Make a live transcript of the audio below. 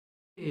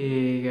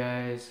Hey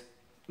guys,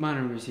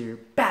 Monitors here,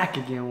 back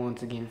again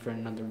once again for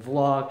another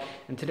vlog.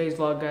 In today's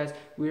vlog, guys,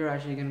 we are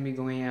actually going to be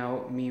going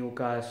out, me,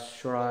 Ukas,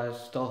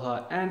 Shiraz,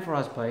 Talha, and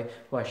Faraz Play,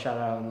 who I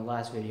shouted out in the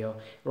last video.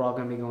 We're all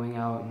going to be going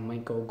out and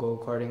might go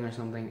karting or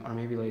something, or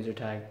maybe laser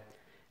tag.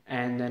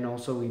 And then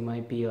also we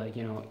might be like,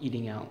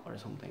 eating out or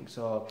something.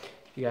 So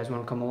if you guys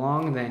want to come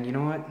along, then you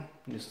know what,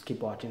 just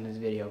keep watching this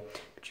video.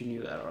 But you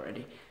knew that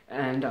already.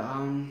 And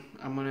I'm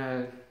going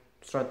to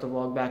start the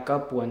vlog back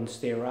up once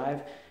they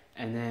arrive.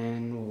 And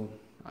then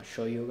I'll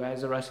show you guys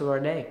the rest of our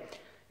day.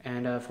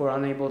 And if we're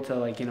unable to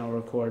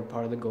record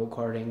part of the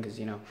go-karting because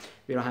we don't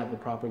have the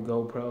proper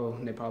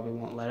GoPro, they probably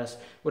won't let us.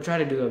 We'll try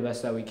to do the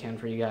best that we can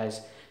for you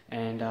guys,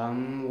 and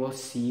we'll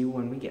see you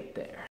when we get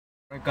there.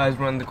 Alright guys,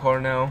 we're in the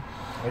car now.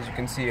 As you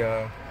can see,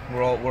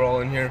 we're all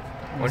in here.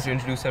 Why don't you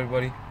introduce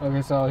everybody?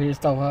 Okay, so here's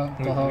Talha.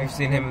 We've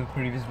seen him in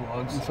previous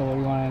vlogs. So what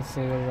do you want to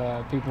say to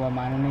the people at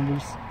Minor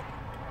Noobers?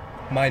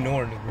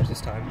 Minor Noobers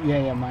this time.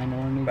 Yeah, Minor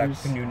Noobers.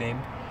 Back to new name.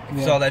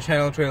 You saw that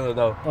channel trailer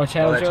though. Oh,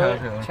 channel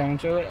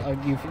trailer? Oh,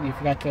 you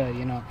forgot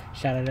to,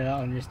 shout it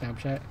out on your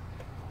Snapchat.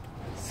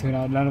 So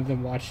none of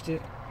them watched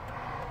it.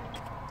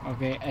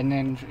 Okay, and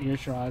then here's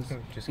Shiraz.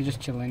 He's just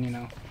chilling,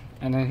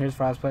 And then here's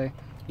Faraz Play.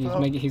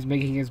 He's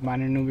making his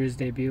Minor Noobers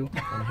debut.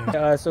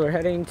 So we're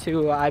heading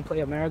to I Play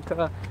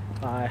America.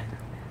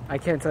 I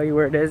can't tell you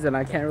where it is, and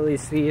I can't really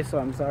see, so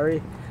I'm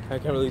sorry. I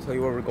can't really tell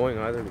you where we're going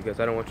either because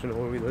I don't want you to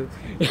know where we live.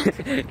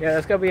 Yeah,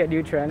 that's gonna be a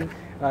new trend.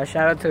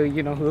 Shout out to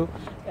who,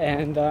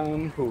 and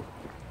who?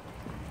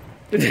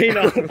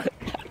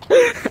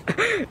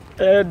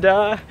 And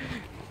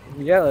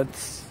yeah,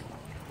 let's.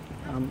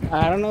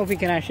 I don't know if we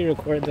can actually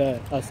record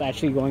us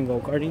actually going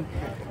go-karting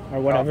or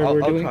whatever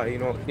we're doing. I'll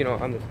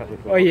try, I'm the savage.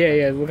 Oh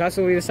yeah. Lukas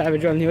will be the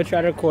savage one. He'll try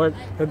to record.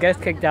 He'll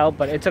get kicked out,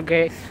 but it's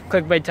okay.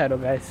 Clickbait title,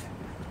 guys.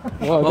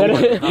 Well,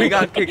 we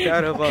got kicked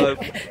out of.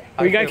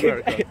 We got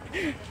kicked.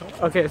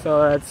 Okay, so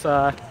let's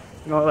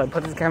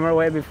put this camera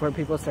away before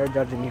people start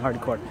judging me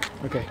hardcore.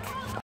 Okay.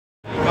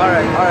 All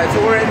right.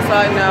 So we're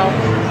inside now.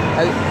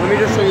 Let me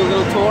just show you a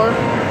little tour.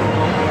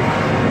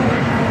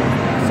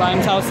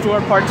 Simon's House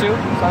Tour Part 2.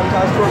 Simon's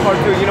House Tour Part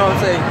 2. You know what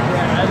I'm saying?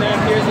 Yeah. And then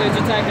here's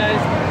Laser Tag,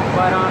 guys.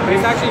 But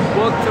it's actually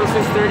booked till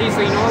 6:30.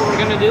 So you know what we're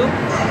gonna do?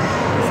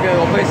 We're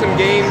gonna go play some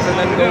games and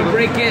then we're gonna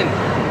break in.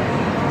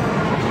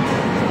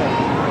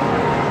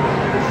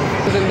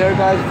 In there,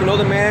 guys. If you know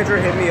the manager,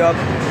 hit me up.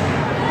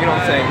 You know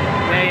what I'm saying?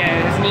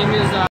 Yeah. His name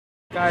is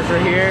guys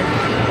right here.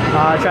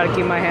 Try to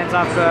keep my hands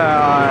off the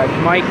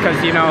mic because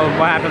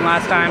what happened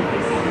last time.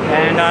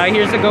 And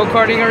here's the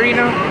go-karting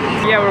arena.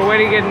 Yeah, we're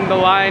waiting in the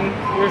line.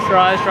 Here's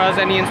Shiraz. Shiraz,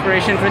 any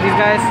inspiration for these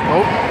guys?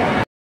 Nope.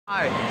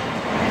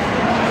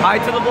 Hi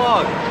to the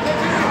vlog.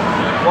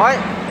 What?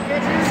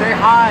 Say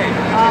hi.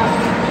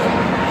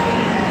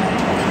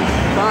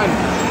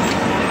 Done.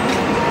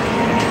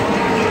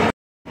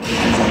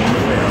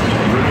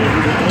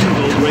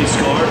 Race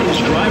car is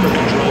driver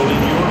control in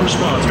your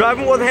response.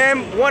 Driving with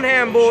one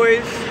hand,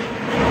 boys.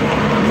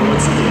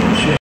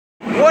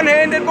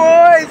 One-handed,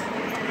 boys.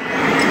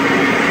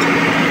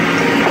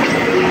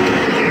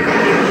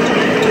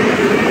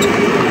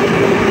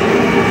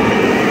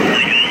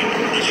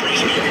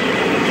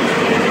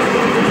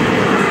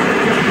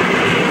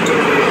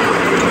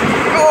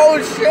 Oh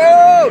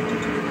shoot!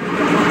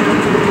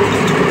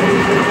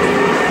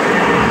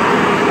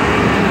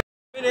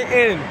 Minute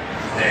in.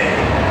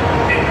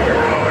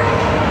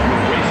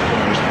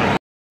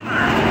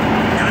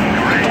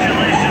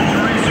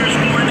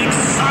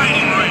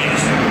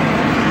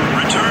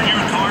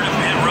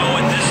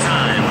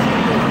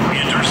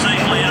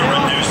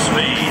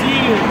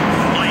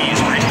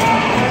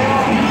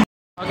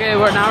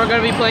 Now we're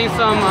going to be playing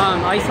some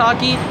ice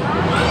hockey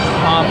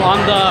on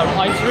the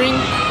ice ring.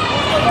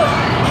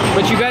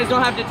 But you guys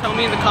don't have to tell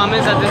me in the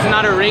comments that this is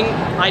not a ring.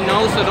 I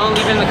know, so don't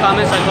leave it in the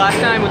comments like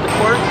last time with the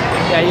court.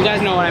 Yeah, you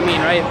guys know what I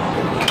mean, right?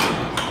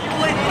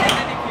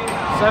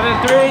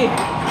 7-3.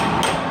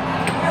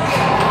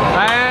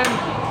 And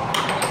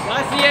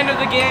that's the end of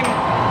the game.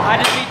 I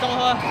just beat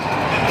Talha.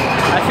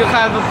 I feel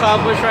kind of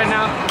accomplished right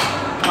now.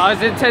 It was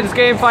an intense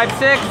game,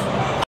 5-6.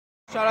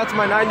 Shout out to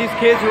my 90s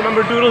kids.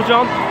 Remember Doodle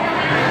Jump?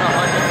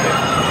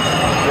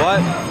 What?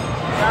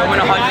 I win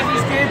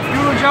 100 kids,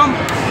 Doodle Jump.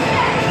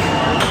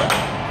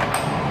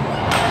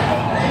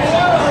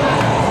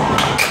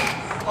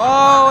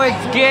 Oh,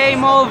 it's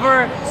game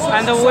over,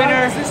 and the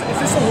winner. Is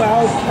this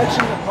allowed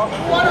catching the puck?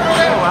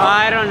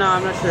 I don't know.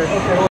 I'm not sure.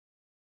 Okay.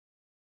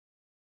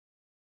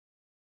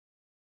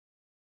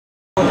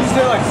 He's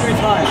there like 3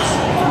 times.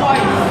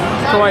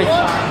 Twice.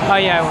 Oh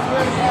yeah.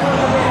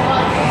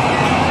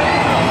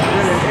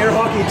 Air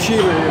hockey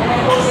cheater.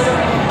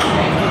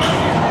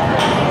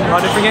 Oh,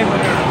 different game?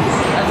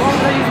 As long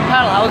as I use a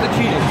paddle, I was a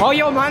cheater. Oh,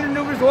 yo, Minor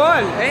Noobers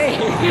won! Hey!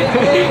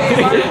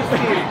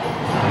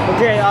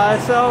 Okay,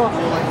 so...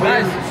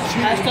 Guys,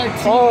 hashtag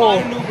team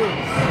Minor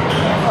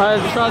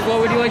Noobers. Shiraz, what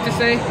would you like to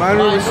say?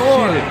 Minor Noobers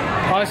cheated.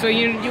 Oh, so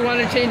you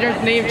want to change our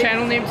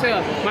channel name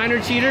to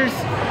Minor Cheaters?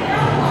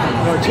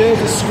 No, change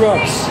to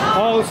Scrubs.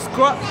 Oh,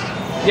 Scrubs.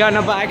 Yeah,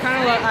 no, but I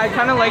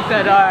kind of like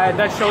that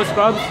that show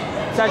Scrubs.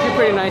 It's actually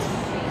pretty nice.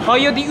 Oh,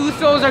 yo, the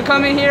Usos are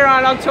coming here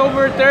on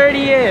October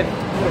 30th.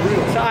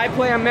 So I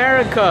Play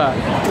America.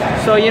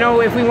 So, you know,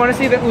 if we want to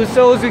see the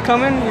Usos, you're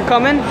coming?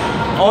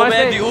 Oh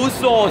man, the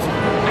Usos.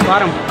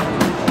 Got 'em.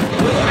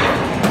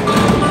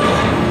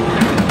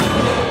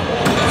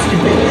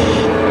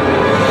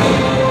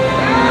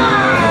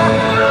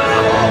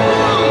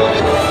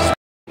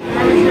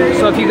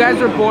 So if you guys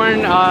were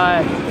born,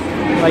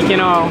 like, you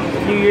know,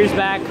 a few years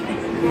back,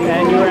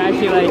 and you were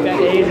actually like that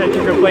age that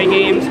you could play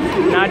games.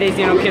 Nowadays,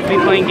 you know, kids be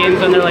playing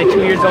games when they're like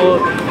 2 years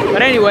old.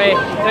 But anyway,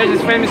 there's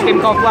this famous game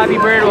called Flappy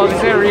Bird. Well, this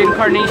is a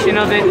reincarnation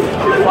of it,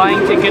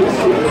 flying tickets,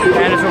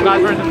 and it's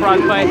Ragaz versus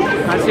Frostbite.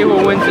 Let's see who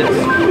wins this.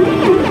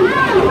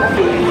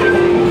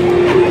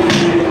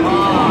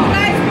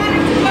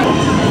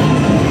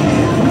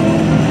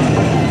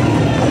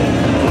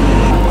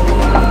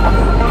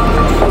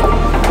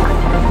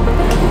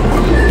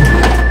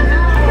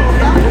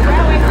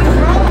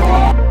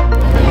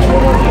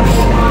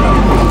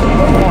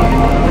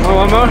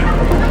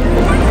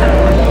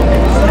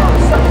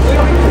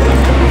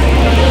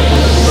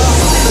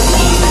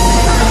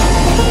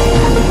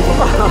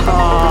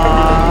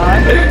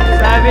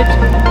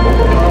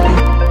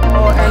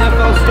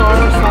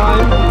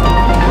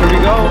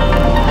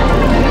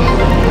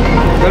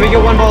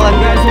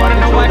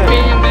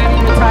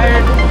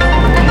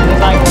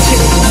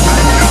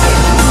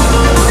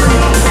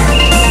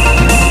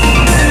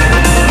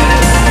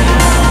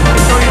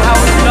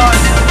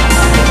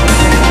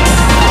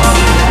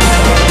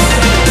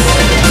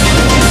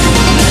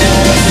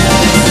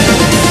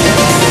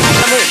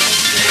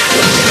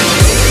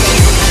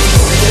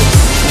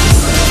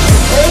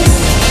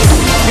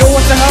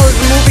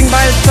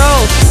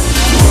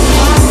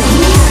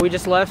 We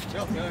just left.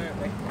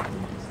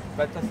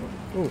 Red Tesla.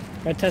 Ooh,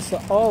 red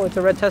Tesla. Oh, it's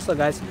a red Tesla,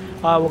 guys.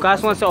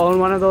 Waqas wants to own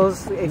one of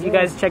those. If you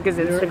guys check his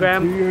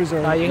Instagram,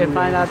 you can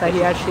find out that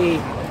he actually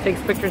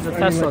takes pictures of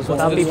Teslas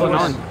without people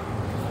knowing.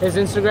 His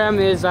Instagram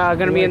is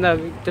gonna be in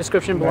the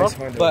description below.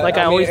 But like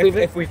I always leave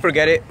it. If we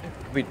forget it,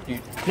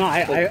 No,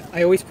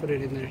 I always put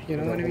it in there. You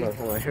know what I mean? Hold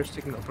on. My hair's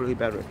sticking up really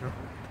bad right now.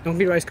 Don't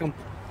be rice gum.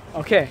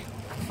 Okay.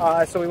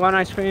 So we want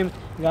ice cream.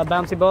 We got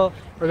bouncy ball.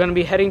 We're gonna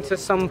be heading to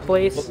some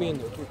place.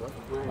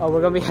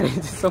 We're gonna be heading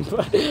to some.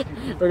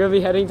 We're gonna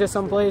be heading to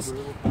some place.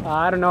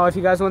 I don't know if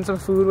you guys want some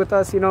food with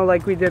us. You know,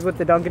 like we did with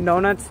the Dunkin'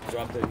 Donuts.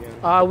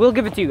 We'll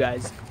give it to you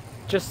guys.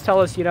 Just tell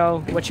us, you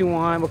know, what you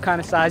want, what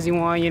kind of size you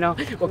want, you know,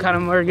 what kind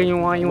of burger you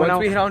want. Once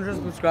we hit 100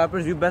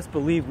 subscribers, you best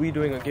believe we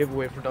doing a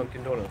giveaway for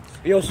Dunkin' Donuts.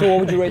 Yo, so what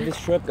would you rate this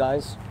trip,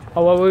 guys?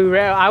 Oh,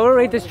 well, I will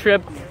rate this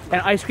trip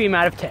an ice cream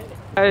out of 10.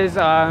 Guys,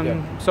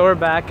 so we're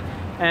back,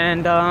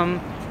 and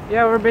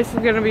yeah, we're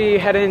basically gonna be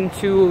heading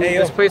to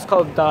this place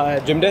called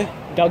Gym Day?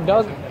 Doug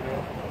Doug.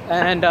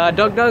 And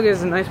Doug Doug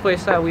is a nice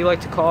place that we like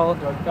to call.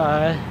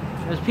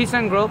 There's pizza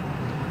and grill,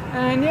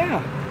 and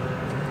yeah,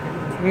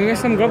 we're gonna get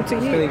some grub to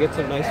eat. Gonna get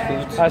some nice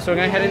food. So we're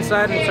gonna head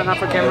inside and turn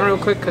off our camera real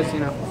quick, cause you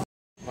know.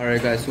 All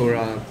right, guys, so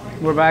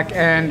we're back,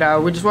 and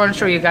we just want to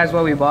show you guys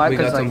what we bought. We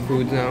got like, some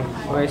food now.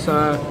 Okay, so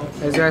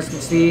as you guys can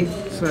see,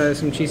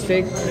 some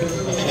cheesesteak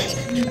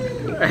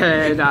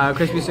and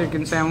crispy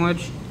chicken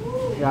sandwich.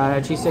 Got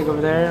a cheesesteak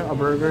over there, a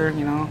burger.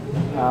 You know,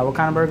 what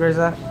kind of burger is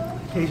that?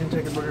 Cajun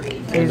chicken burger.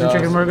 Cajun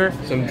chicken burger.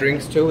 Some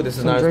drinks too. This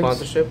is not a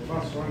sponsorship.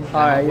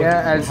 Alright,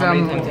 yeah, and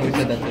some. How many times have we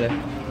said that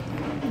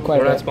today? Quite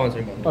We're not right.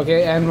 sponsored.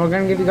 Okay, and we're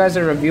gonna give you guys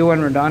a review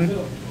when we're done.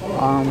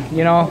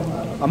 You know,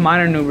 a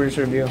minor noobers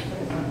review.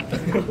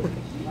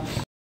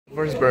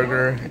 First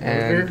burger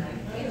and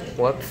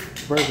what?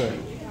 Burger.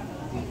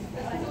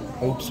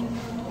 Oops.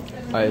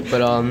 Alright,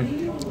 but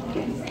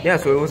yeah,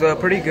 so it was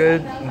pretty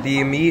good.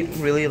 The meat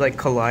really like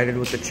collided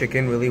with the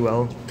chicken really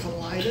well.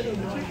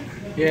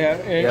 Yeah.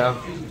 Yeah.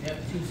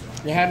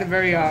 It had a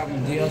very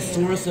The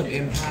source of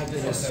impact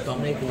in his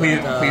stomach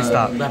Please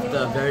stop. left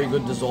a very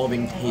good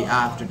dissolving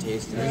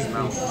aftertaste in his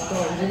mouth.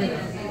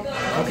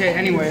 Okay,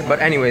 anyway.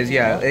 But anyways,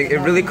 yeah, it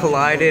really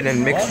collided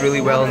and mixed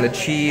really well, and the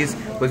cheese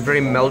was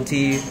very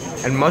melty,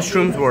 and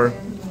mushrooms were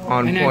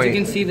on And point. as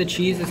you can see, the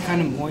cheese is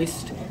kind of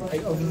moist.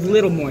 Like a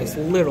little moist,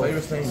 little.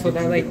 So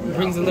that like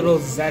brings a little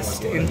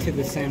zest into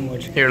the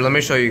sandwich. Here, let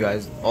me show you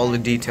guys all the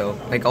detail.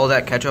 Like all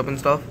that ketchup and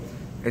stuff.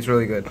 It's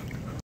really good.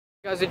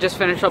 You guys had just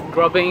finished up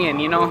grubbing,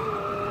 and you know,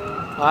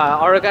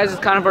 our guys is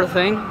kind of our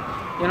thing.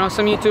 You know,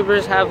 some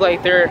YouTubers have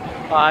like their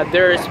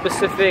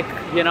specific,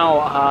 you know,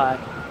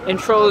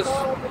 intros.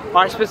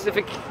 Our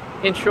specific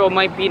intro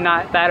might be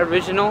not that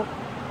original,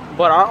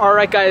 but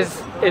our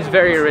guys is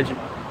very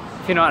original.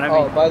 If you know what I mean.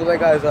 Oh, by the way,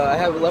 guys, I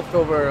have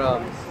leftover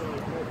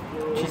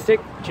Cheesesteak?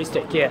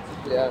 Cheesesteak, yeah.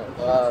 yeah.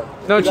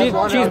 No, you guys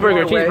want it, I'll give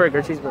it away.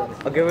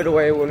 cheeseburger. I'll give it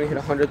away when we hit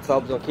 100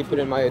 subs. I'll keep it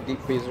in my deep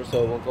freezer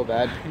so it won't go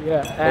bad.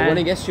 Yeah. But when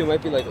it gets to you, it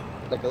might be like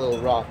a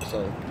little rock.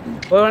 So.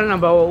 Well, no,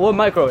 but we'll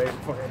microwave it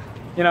for you.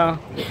 You know,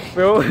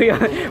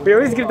 we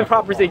always give the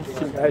proper things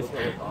to you guys.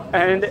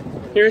 And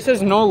here it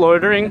says no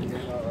loitering.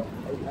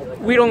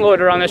 We don't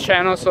loiter on this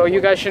channel, so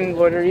you guys shouldn't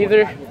loiter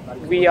either.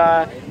 We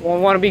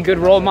want to be good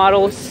role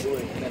models,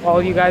 all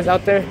of you guys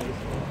out there.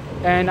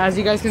 And as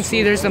you guys can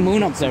see, there's the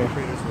moon up there.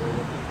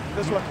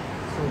 This one.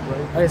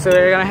 Okay, so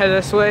we're gonna head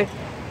this way,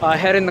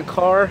 head in the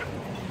car.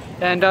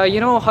 And you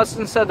know,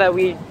 Hudson said that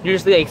we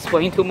usually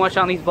explain too much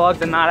on these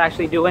vlogs and not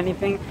actually do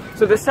anything.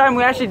 So this time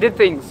we actually did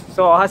things.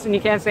 So Hudson,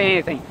 you can't say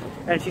anything.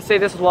 And if you say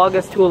this vlog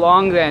is too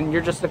long, then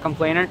you're just a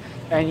complainer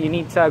and you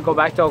need to go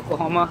back to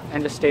Oklahoma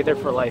and just stay there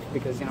for life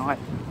because, you know what,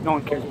 no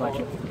one cares about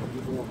you.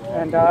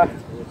 And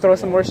throw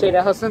some more shade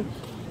at Hudson.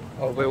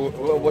 Oh wait,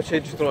 what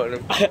shade did you throw at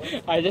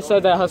him? I just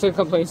said that Hudson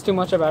complains too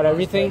much about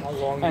everything,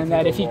 and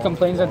that if he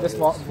complains that this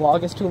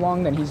vlog is too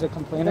long, then he's a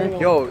complainer.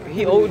 Yo,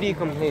 he OD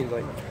complains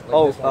like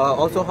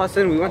also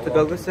Hassan, we went to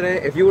Douglas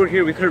today. If you were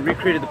here, we could have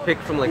recreated the pic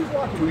from like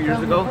 2 years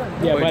ago.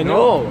 Yeah, Wait, but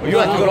no, you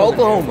have to go to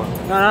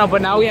Oklahoma. No,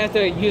 but now we have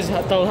to use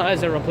Talha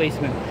as a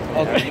replacement.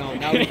 Okay, no,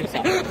 now we can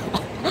stop.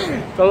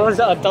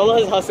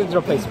 Talha is Hassan's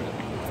replacement.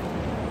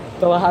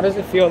 Talha, how does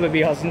it feel to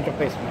be Hassan's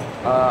replacement?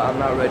 I'm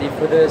not ready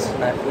for this,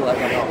 and I feel like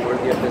I'm not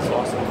worthy of this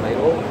awesome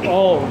title.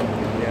 Oh,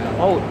 Yeah.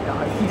 oh,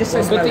 he just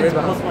said good things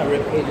about Plus, Hassan. my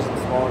rib cage isn't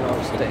small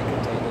enough to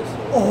contain this.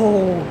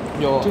 Oh,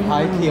 Yo,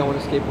 high key, I want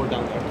to skateboard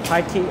down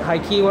there. high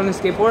key on a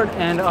skateboard,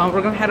 and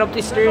we're gonna head up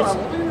these stairs,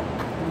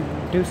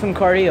 do some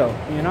cardio.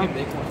 You know,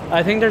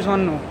 I think there's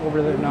one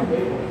over there now.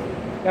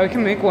 Yeah, we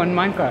can make one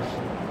Minecraft.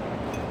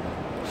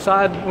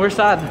 Saad, where's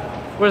Saad?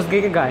 Where's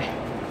Giga Guy?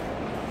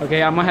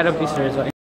 Okay, I'm gonna head up these stairs.